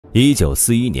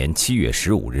1941年7月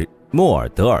15日，默尔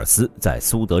德尔斯在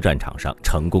苏德战场上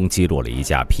成功击落了一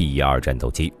架 P-12战斗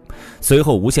机，随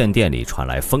后无线电里传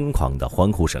来疯狂的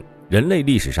欢呼声，人类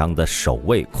历史上的首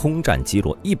位空战击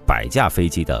落100架飞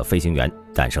机的飞行员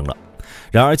诞生了。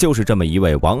然而就是这么一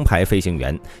位王牌飞行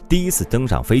员，第一次登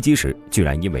上飞机时，居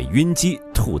然因为晕机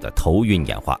吐得头晕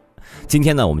眼花。今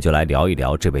天呢，我们就来聊一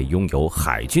聊这位拥有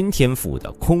海军天赋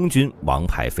的空军王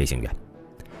牌飞行员。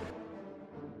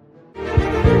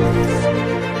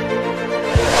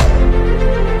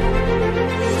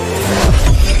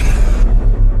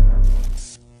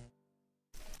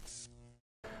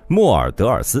默尔德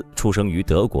尔斯出生于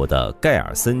德国的盖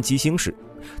尔森基兴市，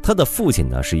他的父亲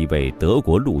呢是一位德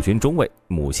国陆军中尉，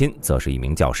母亲则是一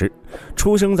名教师。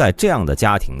出生在这样的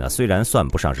家庭呢，虽然算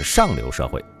不上是上流社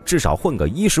会，至少混个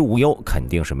衣食无忧肯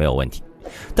定是没有问题。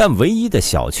但唯一的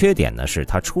小缺点呢，是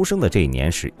他出生的这一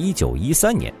年是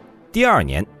1913年，第二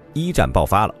年一战爆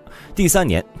发了，第三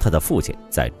年他的父亲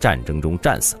在战争中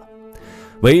战死了。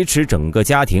维持整个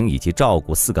家庭以及照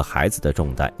顾4个孩子的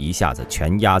重担一下子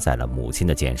全压在了母亲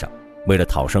的肩上。为了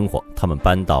讨生活，他们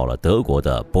搬到了德国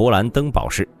的勃兰登堡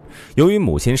市。由于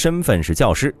母亲身份是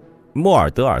教师，默尔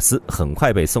德尔斯很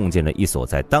快被送进了一所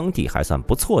在当地还算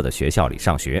不错的学校里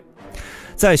上学。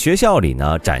在学校里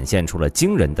呢，展现出了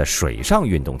惊人的水上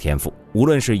运动天赋，无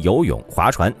论是游泳、划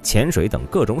船、潜水等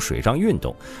各种水上运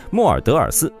动，默尔德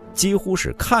尔斯几乎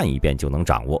是看一遍就能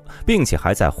掌握，并且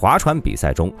还在划船比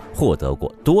赛中获得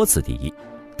过多次第一。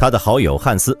他的好友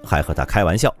汉斯还和他开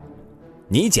玩笑：“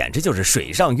你简直就是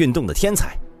水上运动的天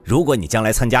才，如果你将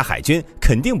来参加海军，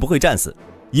肯定不会战死，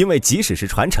因为即使是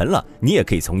船沉了，你也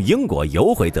可以从英国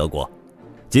游回德国。”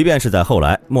即便是在后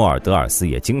来，默尔德尔斯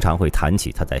也经常会谈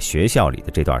起他在学校里的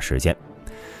这段时间。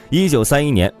1931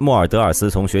年，默尔德尔斯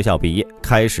从学校毕业，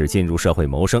开始进入社会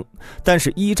谋生。但是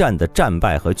一战的战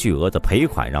败和巨额的赔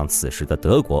款让此时的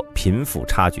德国贫富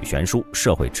差距悬殊，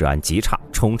社会治安极差，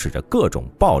充斥着各种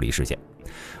暴力事件。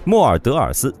默尔德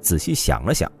尔斯仔细想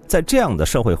了想，在这样的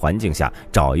社会环境下，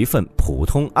找一份普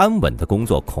通安稳的工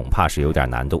作恐怕是有点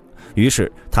难度。于是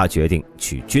他决定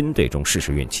去军队中试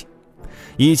试运气。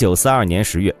1942年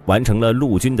10月，完成了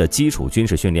陆军的基础军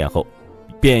事训练后，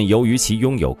便由于其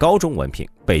拥有高中文凭，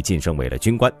被晋升为了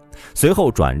军官。随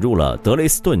后转入了德累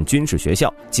斯顿军事学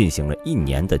校，进行了1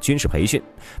年的军事培训，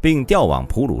并调往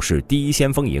普鲁士第1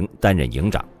先锋营担任营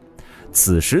长。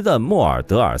此时的默尔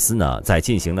德尔斯呢，在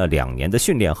进行了2年的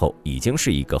训练后，已经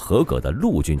是一个合格的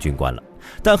陆军军官了。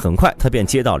但很快他便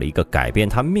接到了一个改变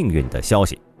他命运的消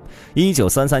息。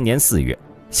1933年4月，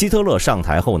希特勒上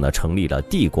台后呢，成立了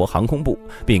帝国航空部，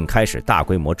并开始大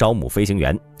规模招募飞行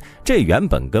员。这原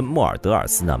本跟默尔德尔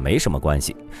斯呢没什么关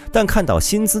系，但看到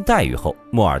薪资待遇后，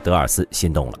默尔德尔斯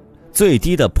心动了。最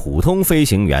低的普通飞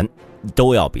行员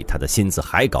都要比他的薪资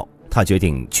还高，他决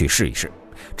定去试一试。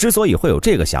之所以会有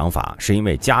这个想法，是因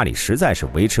为家里实在是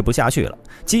维持不下去了，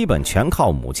基本全靠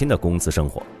母亲的工资生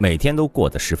活，每天都过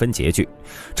得十分拮据。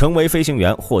成为飞行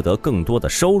员，获得更多的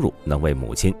收入，能为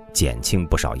母亲减轻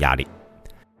不少压力。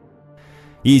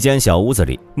一间小屋子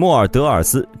里，默尔德尔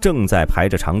斯正在排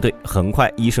着长队，很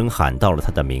快医生喊到了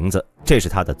他的名字，这是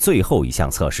他的最后一项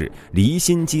测试——离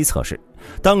心机测试。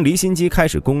当离心机开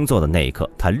始工作的那一刻，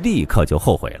他立刻就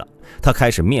后悔了。他开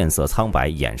始面色苍白，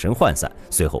眼神涣散，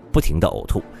随后不停地呕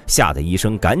吐，吓得医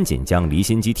生赶紧将离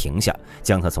心机停下，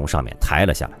将他从上面抬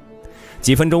了下来。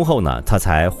几分钟后呢，他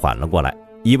才缓了过来。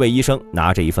一位医生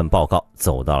拿着一份报告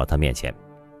走到了他面前。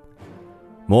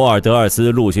默尔德尔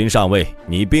斯陆军上尉，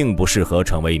你并不适合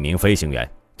成为一名飞行员。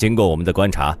经过我们的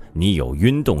观察，你有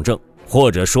晕动症，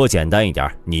或者说简单一点，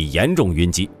你严重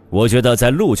晕机。我觉得在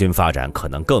陆军发展可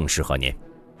能更适合您。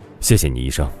谢谢你，医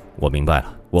生，我明白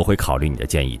了，我会考虑你的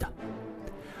建议的。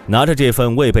拿着这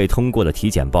份未被通过的体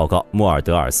检报告，默尔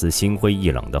德尔斯心灰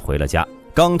意冷地回了家。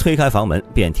刚推开房门，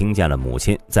便听见了母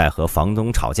亲在和房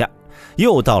东吵架。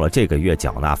又到了这个月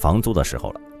缴纳房租的时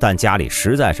候了，但家里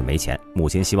实在是没钱，母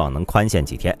亲希望能宽限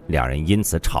几天，两人因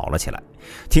此吵了起来。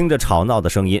听着吵闹的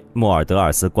声音，默尔德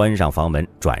尔斯关上房门，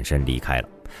转身离开了。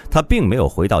他并没有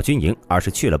回到军营，而是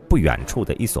去了不远处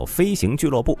的一所飞行俱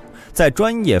乐部，在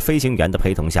专业飞行员的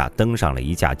陪同下登上了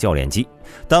一架教练机。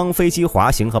当飞机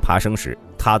滑行和爬升时，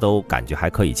他都感觉还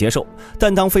可以接受，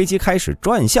但当飞机开始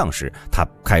转向时，他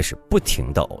开始不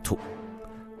停地呕吐。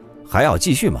还要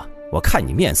继续吗？我看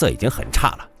你面色已经很差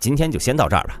了，今天就先到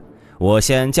这儿吧。我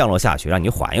先降落下去，让你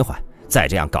缓一缓，再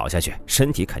这样搞下去，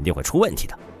身体肯定会出问题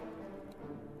的。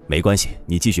没关系，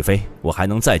你继续飞，我还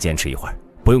能再坚持一会儿，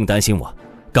不用担心我。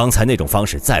刚才那种方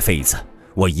式再飞一次，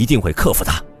我一定会克服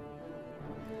它。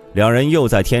两人又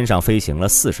在天上飞行了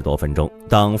40多分钟。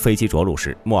当飞机着陆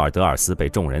时，莫尔德尔斯被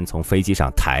众人从飞机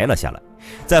上抬了下来。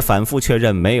在反复确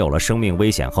认没有了生命危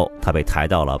险后，他被抬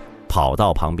到了跑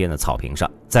道旁边的草坪上。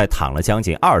在躺了将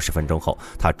近20分钟后，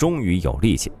他终于有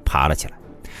力气爬了起来。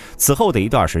此后的一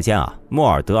段时间莫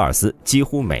尔德尔斯几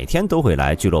乎每天都会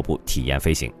来俱乐部体验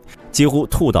飞行，几乎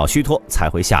吐到虚脱才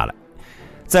会下来。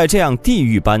在这样地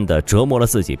狱般的折磨了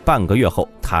自己半个月后，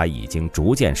他已经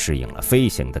逐渐适应了飞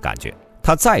行的感觉。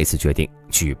他再一次决定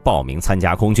去报名参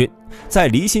加空军。在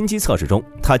离心机测试中，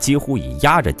他几乎以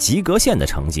压着及格线的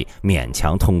成绩勉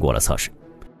强通过了测试。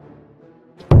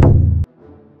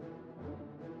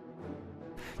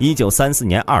1934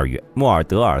年2月，莫尔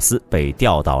德尔斯被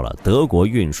调到了德国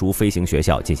运输飞行学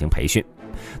校进行培训。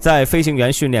在飞行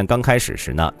员训练刚开始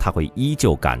时呢，他会依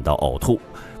旧感到呕吐。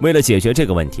为了解决这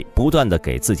个问题，不断地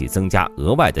给自己增加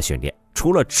额外的训练，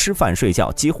除了吃饭睡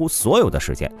觉，几乎所有的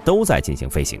时间都在进行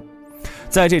飞行。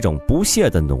在这种不懈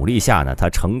的努力下呢，他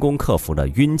成功克服了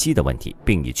晕机的问题，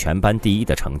并以全班第1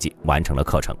的成绩完成了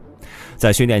课程。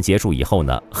在训练结束以后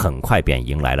呢，很快便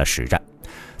迎来了实战。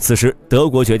此时，德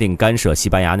国决定干涉西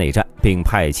班牙内战，并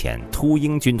派遣秃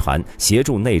鹰军团协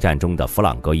助内战中的弗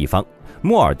朗哥一方。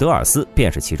莫尔德尔斯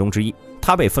便是其中之一，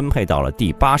他被分配到了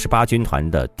第88军团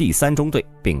的第3中队，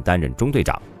并担任中队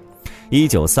长。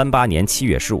1938年7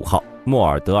月15号，莫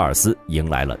尔德尔斯迎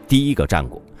来了第一个战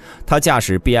果。他驾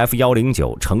驶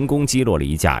Bf-109成功击落了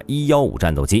一架115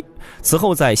战斗机。此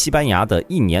后，在西班牙的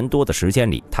1年多的时间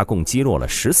里，他共击落了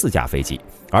14架飞机，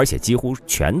而且几乎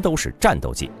全都是战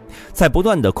斗机。在不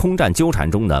断的空战纠缠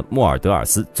中呢，莫尔德尔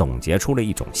斯总结出了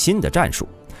一种新的战术。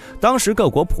当时各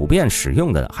国普遍使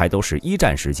用的还都是1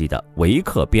战时期的维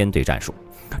克编队战术。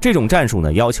这种战术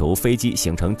呢，要求飞机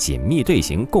形成紧密队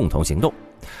形，共同行动。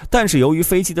但是由于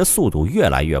飞机的速度越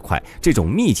来越快，这种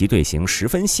密集队形十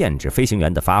分限制飞行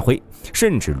员的发挥，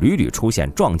甚至屡屡出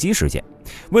现撞击事件。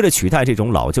为了取代这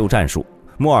种老旧战术，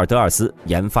莫尔德尔斯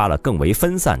研发了更为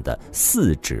分散的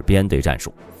4指编队战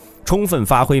术，充分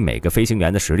发挥每个飞行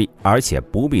员的实力，而且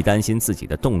不必担心自己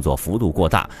的动作幅度过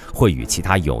大会与其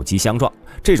他友机相撞。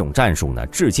这种战术呢，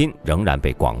至今仍然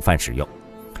被广泛使用。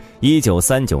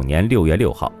1939年6月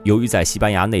6号，由于在西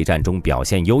班牙内战中表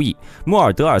现优异，莫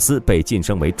尔德尔斯被晋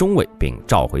升为中尉，并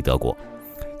召回德国。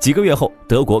几个月后，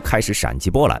德国开始闪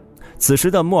击波兰。此时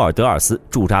的莫尔德尔斯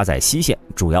驻扎在西线，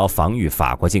主要防御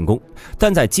法国进攻，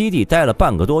但在基地待了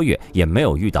半个多月，也没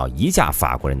有遇到一架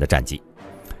法国人的战机。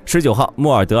19号，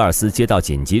莫尔德尔斯接到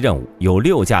紧急任务，有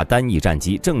6架单翼战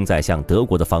机正在向德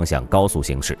国的方向高速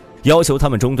行驶，要求他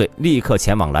们中队立刻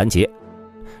前往拦截。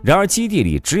然而基地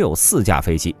里只有4架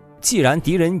飞机，既然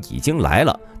敌人已经来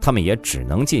了，他们也只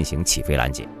能进行起飞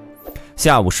拦截。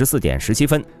下午14点17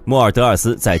分，莫尔德尔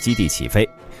斯在基地起飞，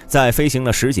在飞行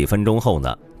了10几分钟后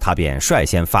呢，他便率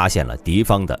先发现了敌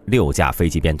方的6架飞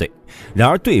机编队，然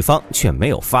而对方却没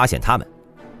有发现他们。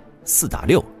4打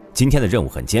6，今天的任务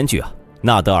很艰巨啊！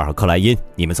纳德尔和克莱因，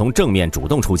你们从正面主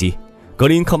动出击，格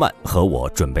林克曼和我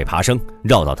准备爬升，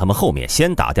绕到他们后面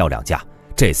先打掉2架，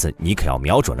这次你可要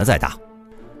瞄准了再打。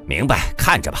明白，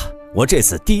看着吧，我这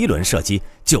次第1轮射击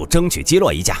就争取击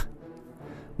落1架。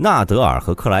纳德尔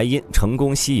和克莱因成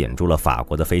功吸引住了法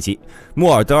国的飞机，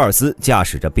莫尔德尔斯驾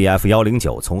驶着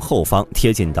Bf-109从后方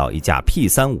贴近到一架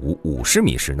P-35 50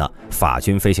米时呢，法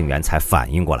军飞行员才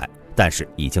反应过来，但是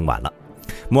已经晚了。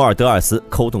莫尔德尔斯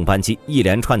扣动扳机，一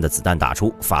连串的子弹打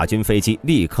出，法军飞机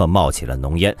立刻冒起了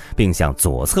浓烟，并向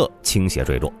左侧倾斜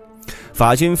坠落。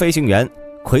法军飞行员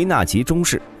奎纳吉中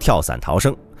士跳伞逃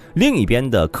生，另一边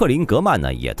的克林格曼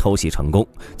呢也偷袭成功，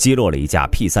击落了一架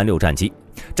P-36 战机。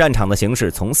战场的形势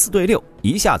从4对6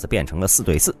一下子变成了4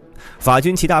对4，法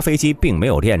军其他飞机并没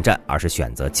有恋战，而是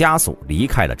选择加速离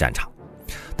开了战场。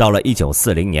到了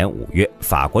1940年5月，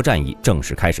法国战役正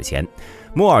式开始前，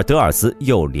莫尔德尔斯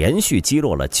又连续击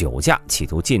落了9架企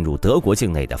图进入德国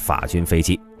境内的法军飞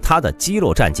机，他的击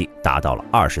落战绩达到了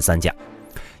23架。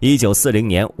1940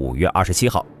年5月27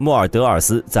号，莫尔德尔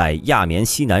斯在亚眠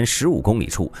西南15公里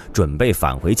处准备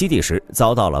返回基地时，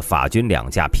遭到了法军2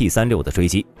架 P-36 的追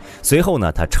击。随后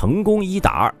呢，他成功1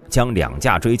打2，将2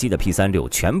架追击的 P-36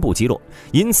 全部击落，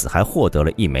因此还获得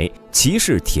了一枚骑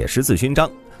士铁十字勋章。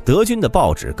德军的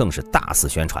报纸更是大肆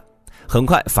宣传。很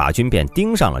快，法军便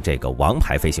盯上了这个王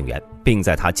牌飞行员，并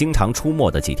在他经常出没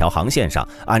的几条航线上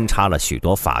安插了许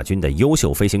多法军的优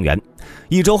秀飞行员。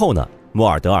1周后呢，莫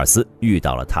尔德尔斯遇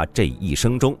到了他这一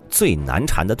生中最难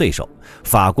缠的对手——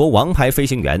法国王牌飞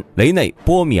行员雷内·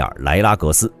波米尔·莱拉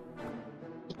格斯。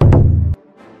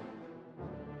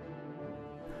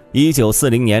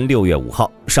1940年6月5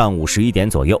号上午11点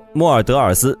左右，默尔德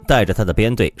尔斯带着他的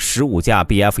编队15架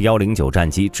Bf-109战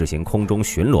机执行空中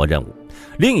巡逻任务，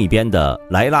另一边的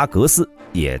莱拉格斯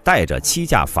也带着7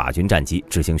架法军战机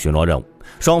执行巡逻任务，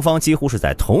双方几乎是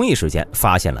在同一时间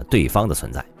发现了对方的存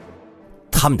在。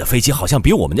他们的飞机好像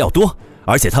比我们要多，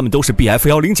而且他们都是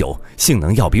Bf-109，性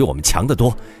能要比我们强得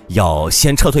多，要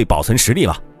先撤退保存实力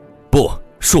吧？不，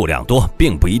数量多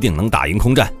并不一定能打赢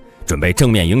空战，准备正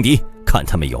面迎敌，看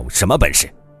他们有什么本事。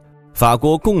法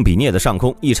国贡比涅的上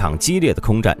空，一场激烈的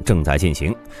空战正在进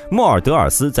行。默尔德尔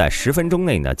斯在10分钟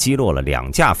内呢击落了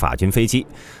2架法军飞机，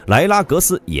莱拉格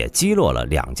斯也击落了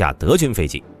2架德军飞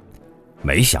机。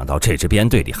没想到这支编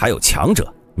队里还有强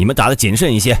者，你们打得谨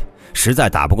慎一些，实在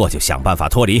打不过就想办法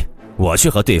脱离。我去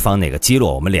和对方那个击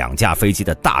落我们2架飞机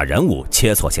的大人物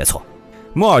切磋切磋。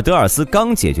默尔德尔斯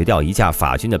刚解决掉1架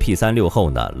法军的 P-36后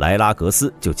呢，莱拉格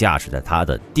斯就驾驶着他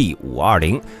的第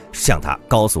520向他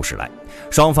高速驶来，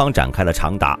双方展开了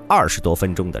长达20多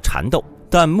分钟的缠斗。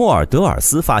但默尔德尔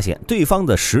斯发现对方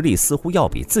的实力似乎要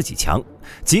比自己强，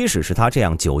即使是他这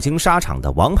样久经沙场的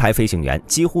王牌飞行员，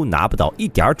几乎拿不到一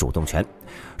点主动权。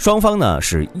双方呢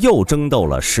是又争斗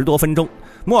了10多分钟，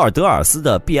默尔德尔斯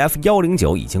的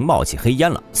Bf-109已经冒起黑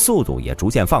烟了，速度也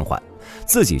逐渐放缓，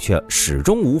自己却始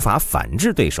终无法反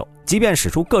制对手，即便使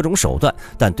出各种手段，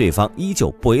但对方依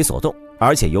旧不为所动。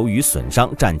而且由于损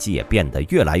伤，战机也变得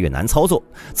越来越难操作，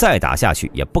再打下去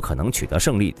也不可能取得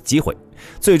胜利的机会。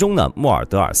最终呢，默尔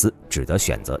德尔斯只得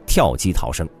选择跳机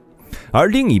逃生。而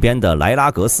另一边的莱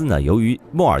拉格斯呢，由于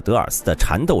默尔德尔斯的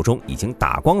缠斗中已经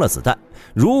打光了子弹，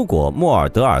如果默尔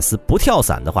德尔斯不跳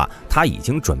伞的话，他已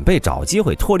经准备找机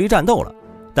会脱离战斗了。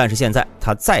但是现在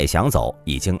他再想走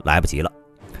已经来不及了。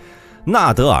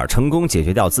纳德尔成功解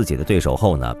决掉自己的对手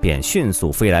后呢，便迅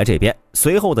速飞来这边，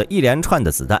随后的一连串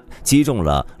的子弹击中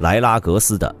了莱拉格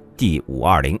斯的第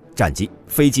520战机，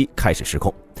飞机开始失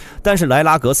控。但是莱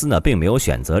拉格斯呢，并没有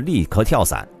选择立刻跳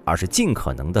伞，而是尽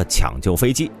可能的抢救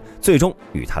飞机，最终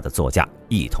与他的座驾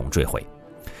一同坠毁。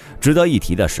值得一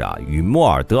提的是与默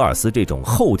尔德尔斯这种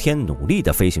后天努力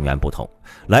的飞行员不同，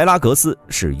莱拉格斯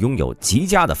是拥有极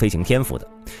佳的飞行天赋的。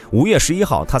5月11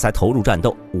号他才投入战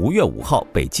斗，5月5号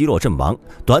被击落阵亡，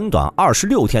短短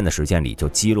26天的时间里就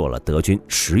击落了德军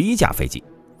11架飞机。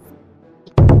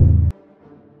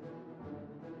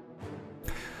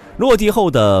落地后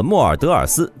的默尔德尔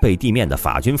斯被地面的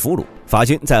法军俘虏，法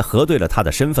军在核对了他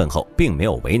的身份后，并没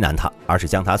有为难他，而是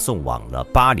将他送往了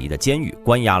巴黎的监狱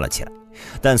关押了起来。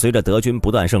但随着德军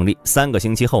不断胜利，3个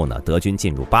星期后呢，德军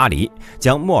进入巴黎，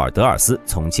将默尔德尔斯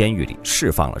从监狱里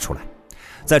释放了出来。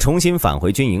在重新返回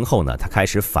军营后呢，他开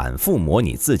始反复模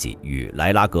拟自己与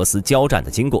莱拉格斯交战的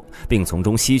经过，并从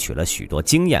中吸取了许多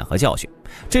经验和教训。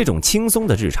这种轻松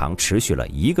的日常持续了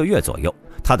1个月左右，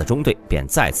他的中队便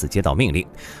再次接到命令，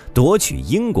夺取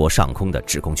英国上空的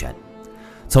制空权。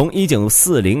从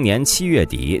1940年7月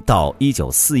底到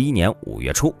1941年5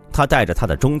月初，他带着他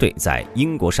的中队在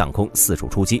英国上空四处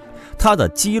出击。他的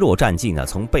击落战绩呢，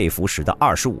从被俘时的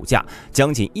25架，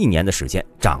将近1年的时间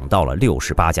涨到了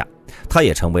68架。他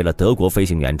也成为了德国飞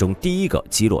行员中第一个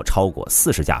击落超过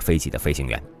40架飞机的飞行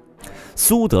员。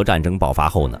苏德战争爆发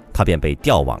后呢，他便被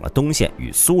调往了东线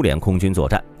与苏联空军作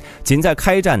战。仅在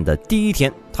开战的第1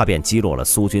天，他便击落了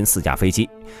苏军4架飞机。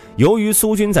由于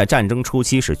苏军在战争初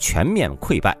期是全面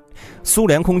溃败，苏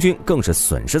联空军更是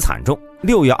损失惨重。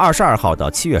6月22号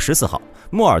到7月14号，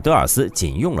默尔德尔斯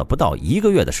仅用了不到1个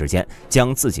月的时间，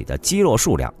将自己的击落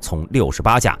数量从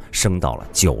68架升到了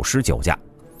99架。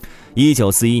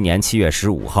1941年7月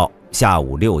15号下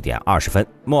午6点20分，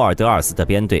默尔德尔斯的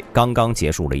编队刚刚结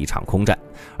束了一场空战，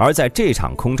而在这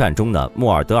场空战中呢，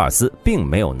默尔德尔斯并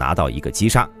没有拿到一个击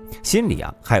杀，心里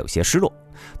还有些失落。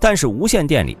但是无线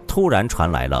电里突然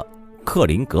传来了克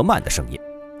林格曼的声音：“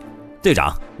队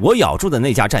长，我咬住的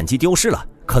那架战机丢失了，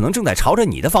可能正在朝着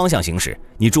你的方向行驶，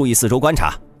你注意四周观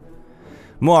察。”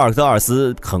默尔德尔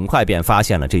斯很快便发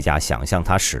现了这架想向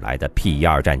他驶来的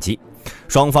P-12战机。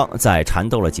双方在缠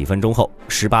斗了几分钟后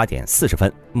，18点40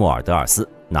分，默尔德尔斯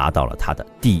拿到了他的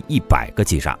第100个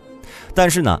击杀。但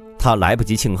是呢，他来不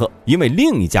及庆贺，因为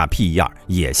另一架 P-12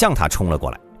也向他冲了过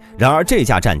来。然而这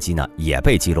架战机呢也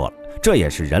被击落了，这也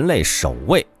是人类首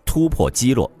位突破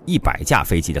击落100架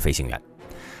飞机的飞行员。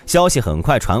消息很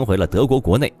快传回了德国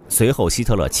国内，随后希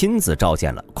特勒亲自召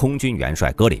见了空军元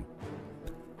帅戈林。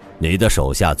你的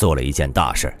手下做了一件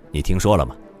大事，你听说了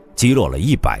吗？击落了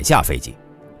100架飞机，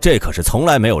这可是从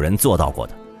来没有人做到过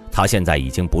的。他现在已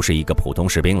经不是一个普通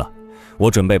士兵了，我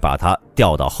准备把他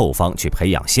调到后方去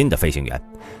培养新的飞行员。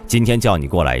今天叫你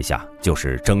过来一下，就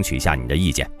是争取一下你的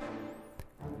意见。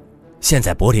现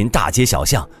在柏林大街小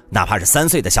巷，哪怕是3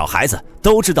岁的小孩子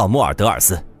都知道默尔德尔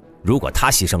斯。如果他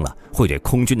牺牲了，会对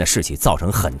空军的士气造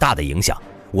成很大的影响。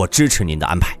我支持您的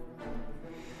安排。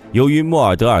由于默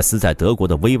尔德尔斯在德国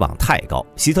的威望太高，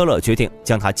希特勒决定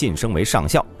将他晋升为上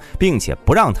校，并且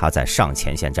不让他在上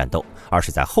前线战斗，而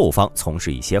是在后方从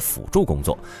事一些辅助工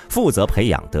作，负责培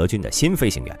养德军的新飞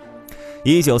行员。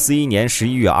1941年11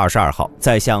月22号，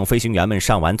在向飞行员们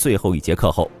上完最后一节课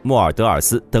后，默尔德尔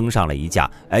斯登上了一架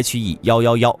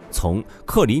HE111，从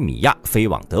克里米亚飞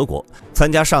往德国，参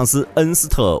加上司恩斯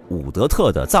特·伍德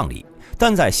特的葬礼。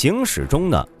但在行驶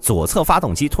中呢，左侧发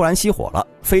动机突然熄火了，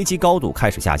飞机高度开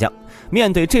始下降。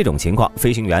面对这种情况，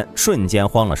飞行员瞬间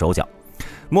慌了手脚。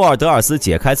默尔德尔斯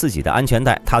解开自己的安全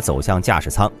带，他走向驾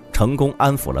驶舱，成功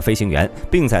安抚了飞行员，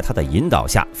并在他的引导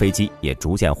下，飞机也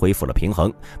逐渐恢复了平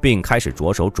衡，并开始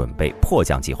着手准备迫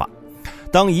降计划。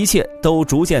当一切都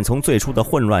逐渐从最初的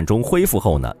混乱中恢复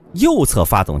后呢，右侧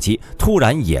发动机突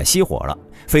然也熄火了，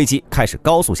飞机开始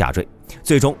高速下坠，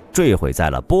最终坠毁在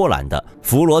了波兰的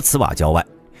弗罗茨瓦郊外。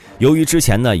由于之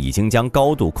前呢已经将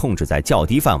高度控制在较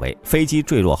低范围，飞机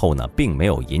坠落后呢并没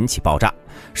有引起爆炸，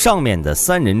上面的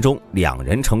3人中2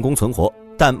人成功存活。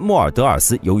但默尔德尔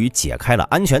斯由于解开了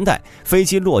安全带，飞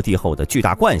机落地后的巨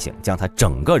大惯性将他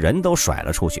整个人都甩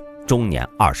了出去，终年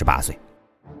28岁。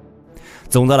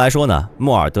总的来说呢，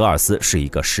默尔德尔斯是一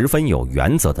个十分有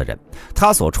原则的人，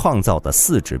他所创造的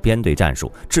4指编队战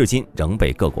术至今仍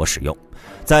被各国使用。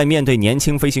在面对年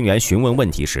轻飞行员询问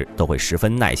问题时，都会十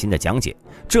分耐心地讲解，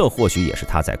这或许也是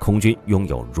他在空军拥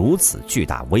有如此巨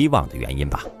大威望的原因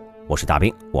吧。我是大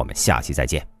兵，我们下期再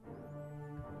见。